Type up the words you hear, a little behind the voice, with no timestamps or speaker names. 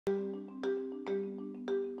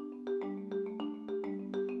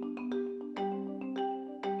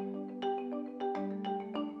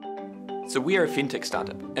So we are a fintech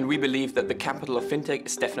startup, and we believe that the capital of fintech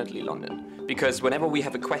is definitely London. Because whenever we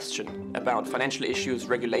have a question about financial issues,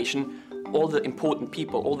 regulation, all the important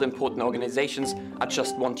people, all the important organizations are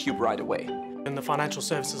just one tube ride away. And the financial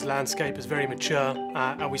services landscape is very mature,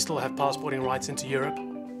 and we still have passporting rights into Europe.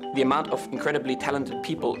 The amount of incredibly talented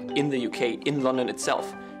people in the UK, in London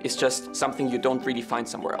itself, is just something you don't really find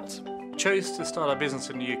somewhere else. We chose to start our business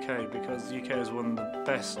in the UK because the UK is one of the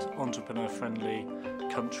best entrepreneur-friendly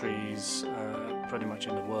countries pretty much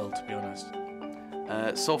in the world, to be honest.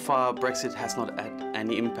 So far, Brexit has not had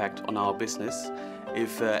any impact on our business.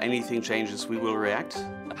 If anything changes, we will react.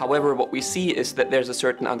 However, what we see is that there's a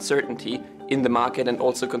certain uncertainty in the market and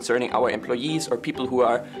also concerning our employees or people who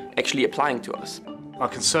are actually applying to us. Our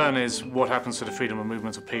concern is what happens to the freedom of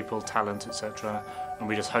movement of people, talent, etc. And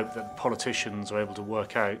we just hope that politicians are able to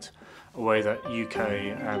work out a way that UK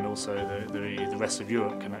and also the rest of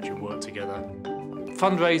Europe can actually work together.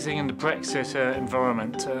 Fundraising in the Brexit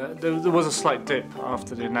environment, there was a slight dip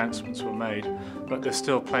after the announcements were made, but there's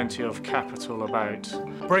still plenty of capital about.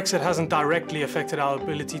 Brexit hasn't directly affected our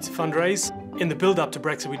ability to fundraise. In the build-up to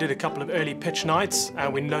Brexit, we did a couple of early pitch nights,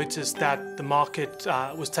 and we noticed that the market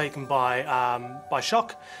was taken by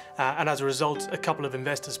shock, and as a result, a couple of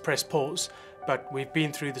investors pressed pause. But we've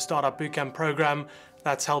been through the Startupbootcamp program.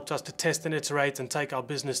 That's helped us to test and iterate and take our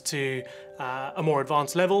business to a more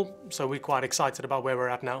advanced level, so we're quite excited about where we're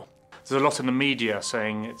at now. There's a lot in the media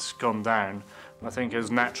saying it's gone down. I think it's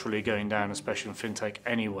naturally going down, especially in fintech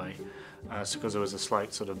anyway, because there was a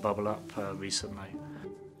slight sort of bubble up recently.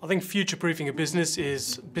 I think future-proofing a business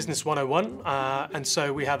is business 101, and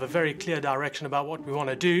so we have a very clear direction about what we want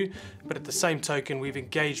to do, but at the same token we've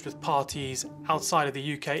engaged with parties outside of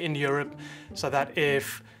the UK in Europe so that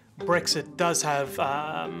if Brexit does have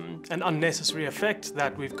an unnecessary effect,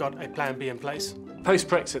 that we've got a plan B in place.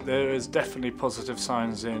 Post-Brexit there is definitely positive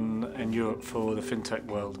signs in Europe for the fintech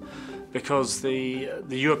world, because the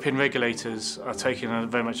European regulators are taking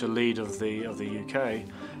very much a lead of the UK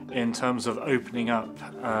in terms of opening up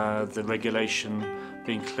the regulation,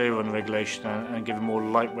 being clear on regulation and giving more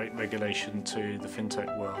lightweight regulation to the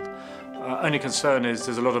fintech world. Only concern is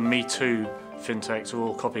there's a lot of Me Too fintechs who are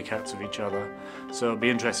all copycats of each other, so it'll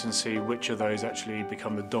be interesting to see which of those actually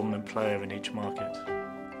become the dominant player in each market.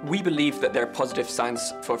 We believe that there are positive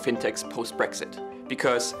signs for fintechs post-Brexit,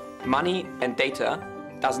 because money and data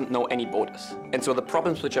doesn't know any borders. And so the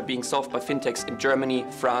problems which are being solved by fintechs in Germany,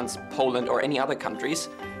 France, Poland or any other countries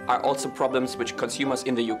are also problems which consumers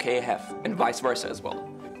in the UK have, and vice versa as well.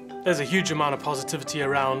 There's a huge amount of positivity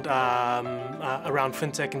around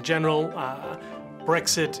fintech in general.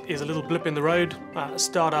 Brexit is a little blip in the road.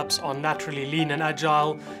 Startups are naturally lean and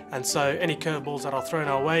agile, and so any curveballs that are thrown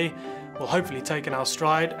our way will hopefully take in our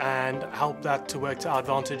stride and help that to work to our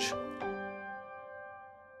advantage.